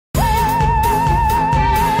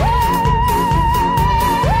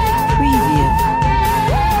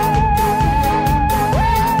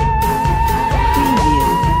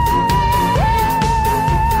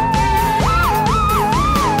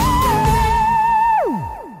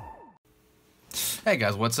Hey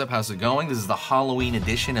guys, what's up? How's it going? This is the Halloween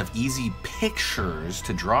edition of Easy Pictures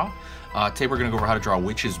to Draw. Today we're going to go over how to draw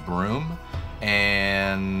Witch's Broom,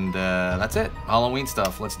 and that's it. Halloween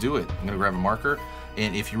stuff. Let's do it. I'm going to grab a marker,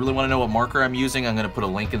 and if you really want to know what marker I'm using, I'm going to put a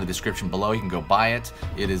link in the description below. You can go buy it.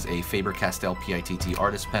 It is a Faber-Castell PITT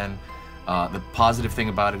artist pen. The positive thing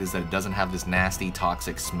about it is that it doesn't have this nasty,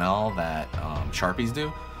 toxic smell that Sharpies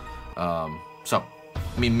do.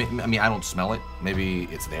 I mean, I don't smell it. Maybe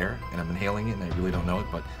it's there, and I'm inhaling it, and I really don't know it,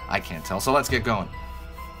 but I can't tell. So let's get going.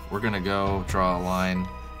 We're gonna go draw a line,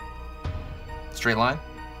 straight line,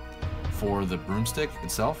 for the broomstick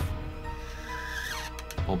itself.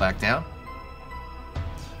 Pull back down.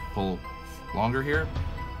 Pull longer here.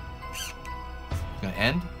 Gonna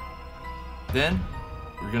end. Then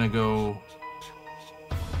we're gonna go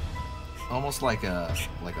almost like a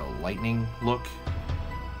lightning look.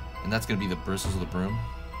 And that's going to be the bristles of the broom.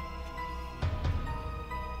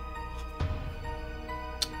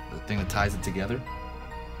 The thing that ties it together.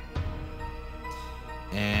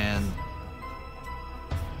 And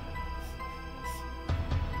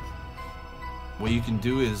what you can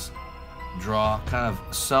do is draw kind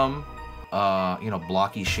of some,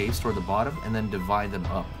 blocky shapes toward the bottom and then divide them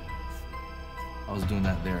up. I was doing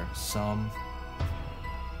that there. Some.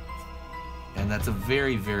 And that's a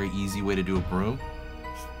very, very easy way to do a broom.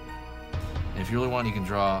 And if you really want, you can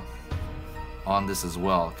draw on this as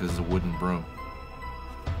well, because it's a wooden broom.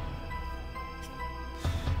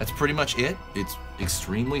 That's pretty much it. It's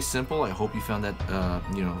extremely simple. I hope you found that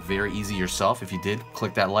very easy yourself. If you did,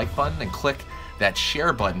 click that like button and click that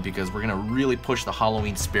share button, because we're gonna really push the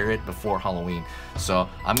Halloween spirit before Halloween. So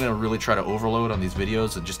I'm gonna really try to overload on these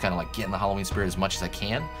videos and just kind of like get in the Halloween spirit as much as I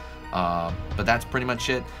can. But that's pretty much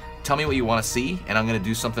it. Tell me what you want to see, and I'm going to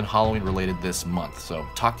do something Halloween related this month. So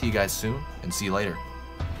talk to you guys soon, and see you later.